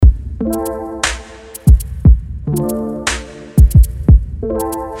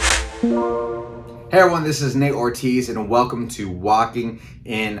everyone, this is Nate Ortiz and welcome to Walking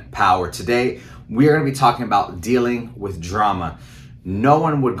in Power. Today, we are going to be talking about dealing with drama. No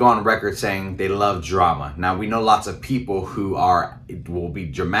one would go on record saying they love drama. Now, we know lots of people who will be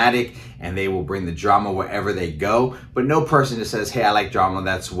dramatic and they will bring the drama wherever they go, but no person just says, hey, I like drama,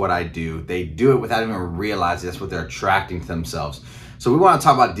 that's what I do. They do it without even realizing that's what they're attracting to themselves. So we want to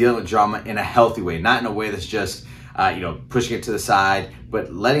talk about dealing with drama in a healthy way, not in a way that's just pushing it to the side,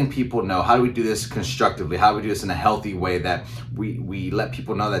 but letting people know, how do we do this constructively? How do we do this in a healthy way that we let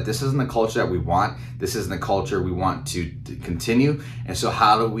people know that this isn't the culture that we want. This isn't the culture we want to continue. And so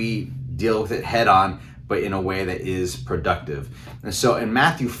how do we deal with it head on, but in a way that is productive? And so in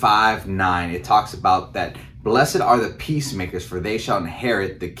Matthew 5:9, it talks about that blessed are the peacemakers, for they shall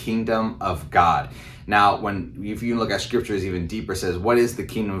inherit the kingdom of God. Now, if you look at scriptures even deeper, it says, what is the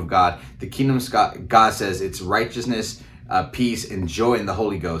kingdom of God? The kingdom of God says it's righteousness, peace, and joy in the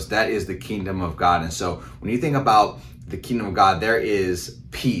Holy Ghost. That is the kingdom of God. And so when you think about the kingdom of God, there is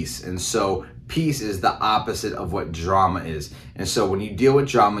peace. And so peace is the opposite of what drama is. And so when you deal with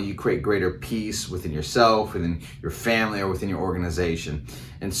drama, you create greater peace within yourself, within your family, or within your organization.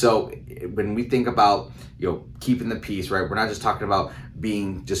 And so when we think about, keeping the peace, right? We're not just talking about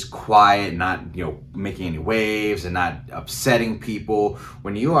being just quiet, not, making any waves and not upsetting people.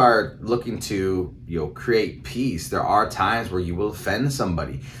 When you are looking to, create peace, there are times where you will offend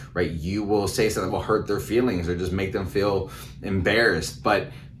somebody, right? You will say something that will hurt their feelings or just make them feel embarrassed. But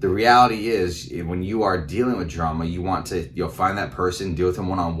the reality is, when you are dealing with drama, you want to find that person, deal with them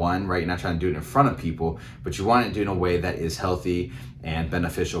one-on-one, right? You're not trying to do it in front of people, but you want to do it in a way that is healthy and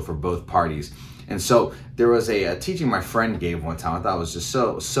beneficial for both parties. And so there was a teaching my friend gave one time. I thought it was just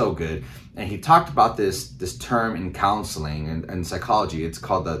so good. And he talked about this term in counseling and psychology. It's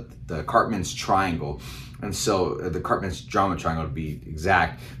called the Cartman's Triangle. And so the Cartman's Drama Triangle to be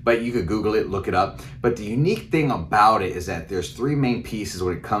exact, but you could Google it, look it up. But the unique thing about it is that there's three main pieces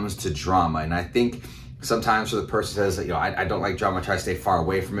when it comes to drama. And I think sometimes the person says that, I don't like drama, I try to stay far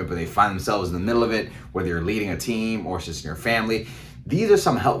away from it, but they find themselves in the middle of it, whether you're leading a team or it's just in your family. These are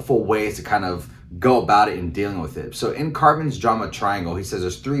some helpful ways to kind of go about it in dealing with it. So in Cartman's Drama Triangle, he says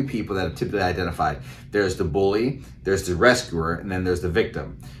there's three people that are typically identified. There's the bully, there's the rescuer, and then there's the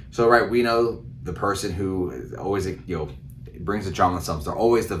victim. So, right, we know the person who always, brings the drama themselves. They're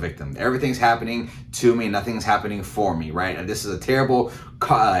always the victim. Everything's happening to me, nothing's happening for me, right? And this is a terrible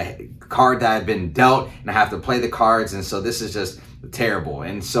card that I've been dealt, and I have to play the cards, and so this is just terrible.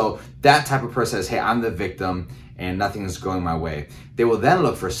 And so that type of person says, hey, I'm the victim, and nothing is going my way. They will then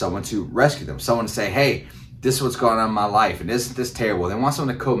look for someone to rescue them, someone to say, hey, this is what's going on in my life, and isn't this terrible? They want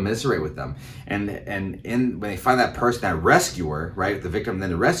someone to commiserate with them. And when they find that person, that rescuer, right, the victim and then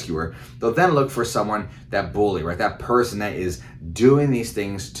the rescuer, they'll then look for someone, that bully, right, that person that is doing these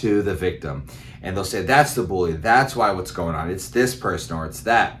things to the victim. And they'll say, that's the bully, that's why what's going on, it's this person or it's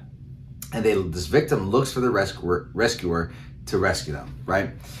that. And this victim looks for the rescuer to rescue them,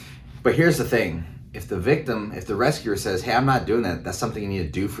 right? But here's the thing. If the rescuer says, hey, I'm not doing that, that's something you need to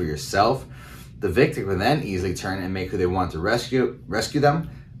do for yourself, the victim can then easily turn and make who they want to rescue them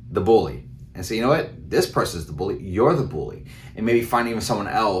the bully. And say, you know what? This person is the bully, you're the bully. And maybe find even someone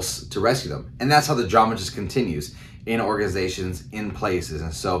else to rescue them. And that's how the drama just continues in organizations, in places.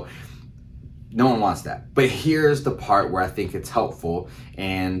 And so no one wants that. But here's the part where I think it's helpful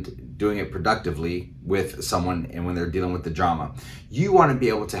and doing it productively with someone and when they're dealing with the drama. You want to be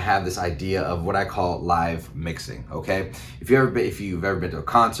able to have this idea of what I call live mixing, okay? If you've ever been to a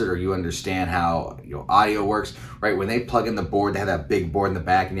concert or you understand how audio works, right? When they plug in the board, they have that big board in the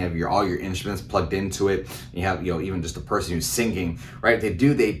back and you have all your instruments plugged into it. And you have even just the person who's singing, right?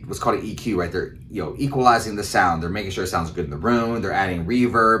 They what's called an EQ, right? They're equalizing the sound. They're making sure it sounds good in the room. They're adding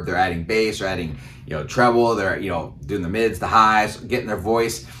reverb, they're adding bass, they're adding treble, they're doing the mids, the highs, getting their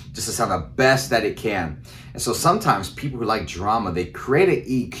voice just to sound the best that it can. And so sometimes people who like drama, they create an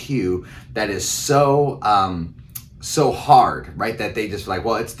EQ that is so hard, right? That they just like,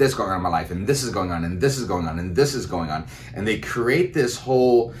 well, it's this going on in my life, and this is going on, and this is going on, and this is going on. And they create this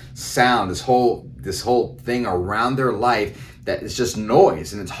whole sound, this whole thing around their life that is just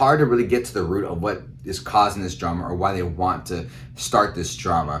noise. And it's hard to really get to the root of what is causing this drama or why they want to start this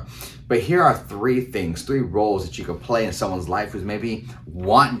drama. But here are three roles that you could play in someone's life who's maybe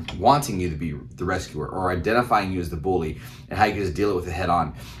wanting you to be the rescuer or identifying you as the bully, and how you can just deal with it head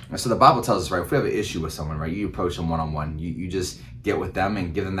on. And so the Bible tells us, right, if we have an issue with someone, right, you approach them one-on-one, you just get with them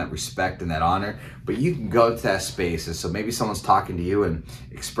and give them that respect and that honor. But you can go to that space, and so maybe someone's talking to you and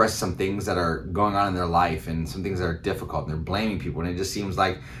express some things that are going on in their life and some things that are difficult, and they're blaming people, and it just seems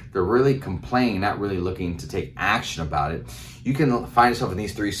like they're really complaining, not really looking to take action about it. You can find yourself in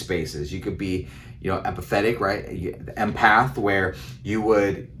these three spaces. You could be empathetic, right? The empath, where you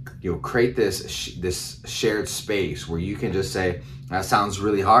would create this shared space where you can just say, that sounds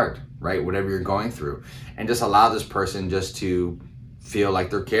really hard, right? Whatever you're going through, and just allow this person just to feel like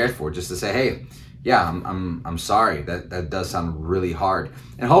they're cared for, just to say, hey, yeah, I'm sorry, that does sound really hard.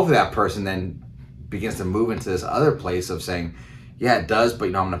 And hopefully that person then begins to move into this other place of saying, yeah, it does, but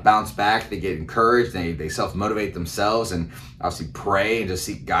I'm gonna bounce back. They get encouraged, they self-motivate themselves, and obviously pray and just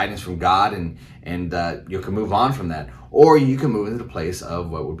seek guidance from God, and you can move on from that. Or you can move into the place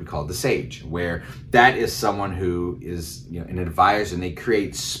of what would be called the sage, where that is someone who is an advisor, and they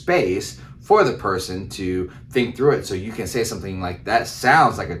create space for the person to think through it. So you can say something like, that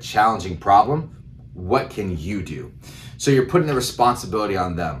sounds like a challenging problem. What can you do? So you're putting the responsibility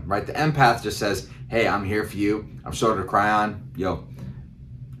on them, right? The empath just says, hey, I'm here for you. I'm shoulder to cry on,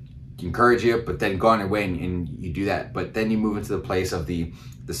 encourage you, but then go on your way and you do that. But then you move into the place of the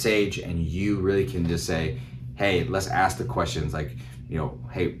sage, and you really can just say, hey, let's ask the questions like,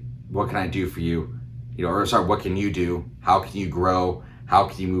 hey, what can I do for you? Or sorry, what can you do? How can you grow? How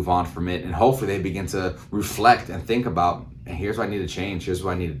can you move on from it? And hopefully they begin to reflect and think about, and here's what I need to change, here's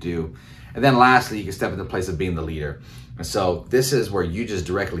what I need to do. And then lastly, you can step into the place of being the leader. And so this is where you just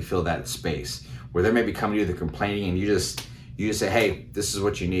directly fill that space, where they may be coming to you, they're complaining, and you just say, hey, this is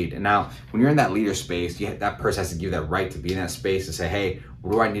what you need. And now when you're in that leader space, that person has to give you that right to be in that space and say, hey,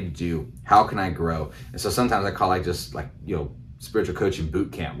 what do I need to do? How can I grow? And so sometimes I call spiritual coaching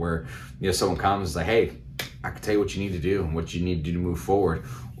boot camp, where someone comes and is like, hey, I can tell you what you need to do and what you need to do to move forward,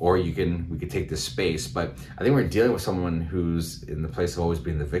 or we could take this space. But I think we're dealing with someone who's in the place of always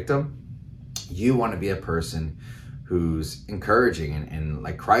being the victim. You want to be a person who's encouraging and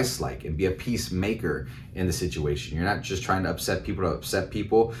like Christ-like, and be a peacemaker in the situation. You're not just trying to upset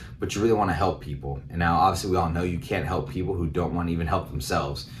people, but you really want to help people. And now obviously we all know you can't help people who don't want to even help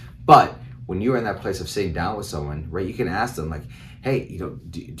themselves. But when you're in that place of sitting down with someone, right, you can ask them like, hey,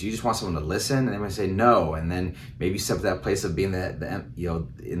 do you just want someone to listen? And they might say no. And then maybe step to that place of being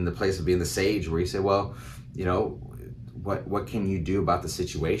in the place of being the sage, where you say, well, what can you do about the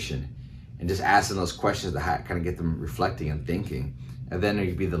situation? And just ask them those questions that kind of get them reflecting and thinking. And then you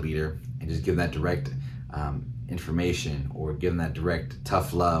can be the leader and just give them that direct information, or give them that direct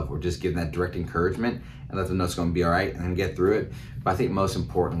tough love, or just give them that direct encouragement and let them know it's going to be all right, and then get through it. But I think most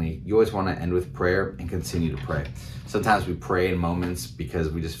importantly, you always want to end with prayer and continue to pray. Sometimes we pray in moments because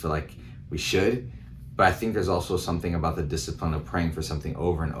we just feel like we should, but I think there's also something about the discipline of praying for something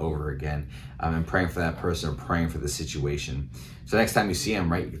over and over again, and praying for that person, or praying for the situation. So next time you see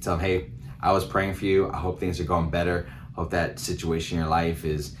them, right, you can tell them, hey, I was praying for you. I hope things are going better. I hope that situation in your life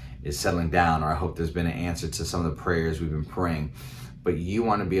is settling down, or I hope there's been an answer to some of the prayers we've been praying. But you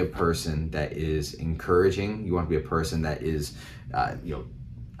want to be a person that is encouraging. You want to be a person that is,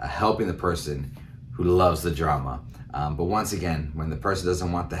 helping the person who loves the drama. But once again, when the person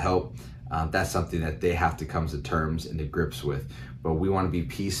doesn't want the help, that's something that they have to come to terms and to grips with. But we want to be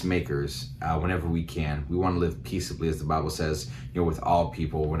peacemakers whenever we can. We want to live peaceably, as the Bible says, with all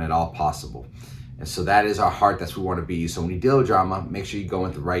people when at all possible. And so that is our heart. That's what we want to be. So when you deal with drama, make sure you go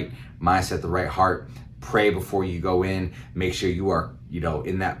with the right mindset, the right heart. Pray before you go in. Make sure you are,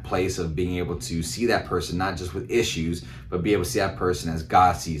 in that place of being able to see that person, not just with issues, but be able to see that person as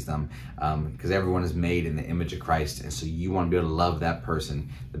God sees them. Because everyone is made in the image of Christ. And so you want to be able to love that person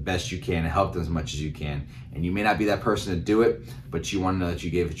the best you can and help them as much as you can. And you may not be that person to do it, but you want to know that you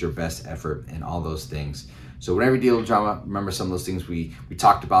gave it your best effort in all those things. So whenever you deal with drama, remember some of those things we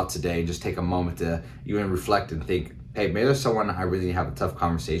talked about today. Just take a moment to even reflect and think, hey, maybe there's someone I really need to have a tough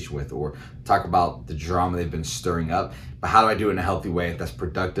conversation with, or talk about the drama they've been stirring up. But how do I do it in a healthy way that's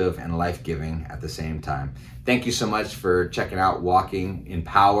productive and life-giving at the same time? Thank you so much for checking out Walking in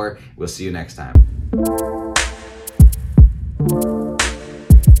Power. We'll see you next time.